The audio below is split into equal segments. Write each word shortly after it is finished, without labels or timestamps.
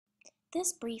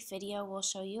This brief video will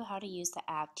show you how to use the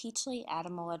app Teachley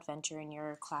Addimal Adventure in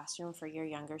your classroom for your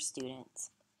younger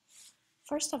students.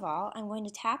 First of all, I'm going to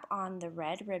tap on the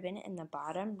red ribbon in the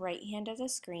bottom right hand of the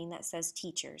screen that says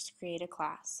Teachers, Create a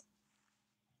Class.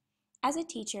 As a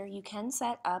teacher, you can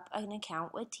set up an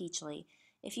account with Teachley.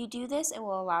 If you do this, it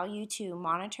will allow you to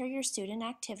monitor your student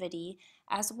activity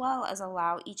as well as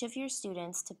allow each of your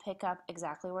students to pick up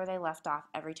exactly where they left off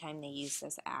every time they use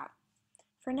this app.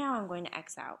 For now, I'm going to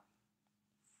X out.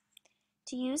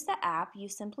 To use the app, you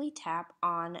simply tap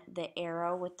on the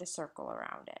arrow with the circle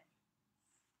around it.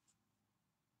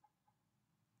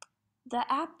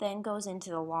 The app then goes into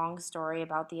the long story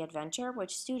about the adventure,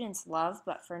 which students love,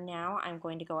 but for now I'm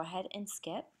going to go ahead and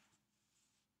skip.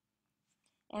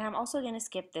 And I'm also going to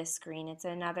skip this screen. It's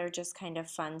another just kind of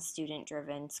fun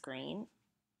student-driven screen.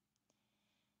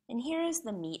 And here is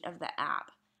the meat of the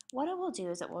app. What it will do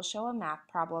is it will show a math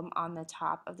problem on the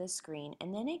top of the screen,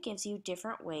 and then it gives you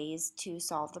different ways to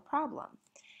solve the problem.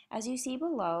 As you see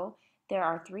below, there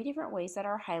are 3 different ways that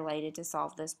are highlighted to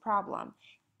solve this problem.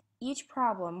 Each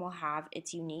problem will have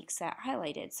its unique set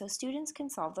highlighted, so students can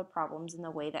solve the problems in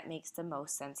the way that makes the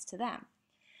most sense to them.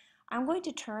 I'm going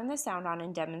to turn the sound on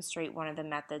and demonstrate one of the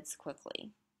methods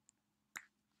quickly.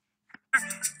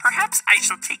 Perhaps I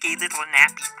shall take a little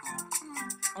nappy poo.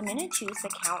 I'm going to choose the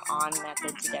count on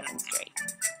method to demonstrate.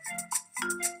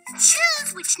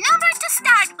 Choose which number to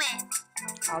start with.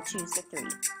 I'll choose the 3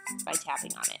 by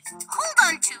tapping on it. Hold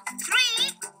on to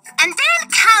 3 and then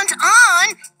count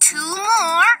on 2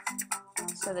 more.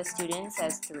 So the student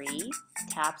says 3,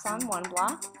 taps on one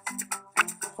block,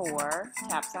 4,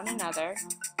 taps on another,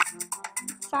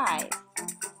 5.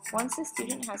 Once the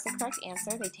student has the correct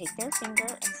answer, they take their finger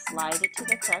and slide it to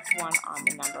the correct one on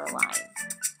the number line.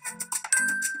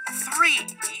 3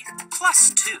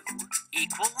 plus 2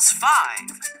 equals 5.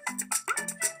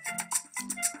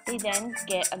 They then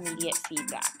get immediate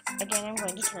feedback. Again, I'm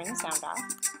going to turn the sound off.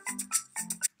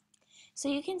 So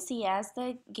you can see as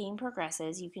the game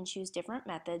progresses, you can choose different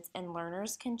methods and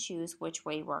learners can choose which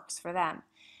way works for them.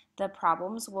 The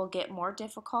problems will get more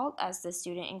difficult as the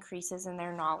student increases in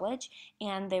their knowledge,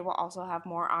 and they will also have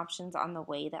more options on the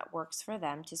way that works for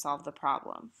them to solve the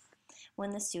problem. When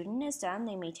the student is done,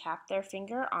 they may tap their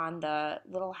finger on the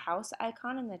little house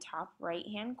icon in the top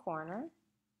right-hand corner,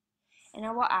 and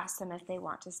I will ask them if they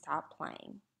want to stop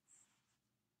playing.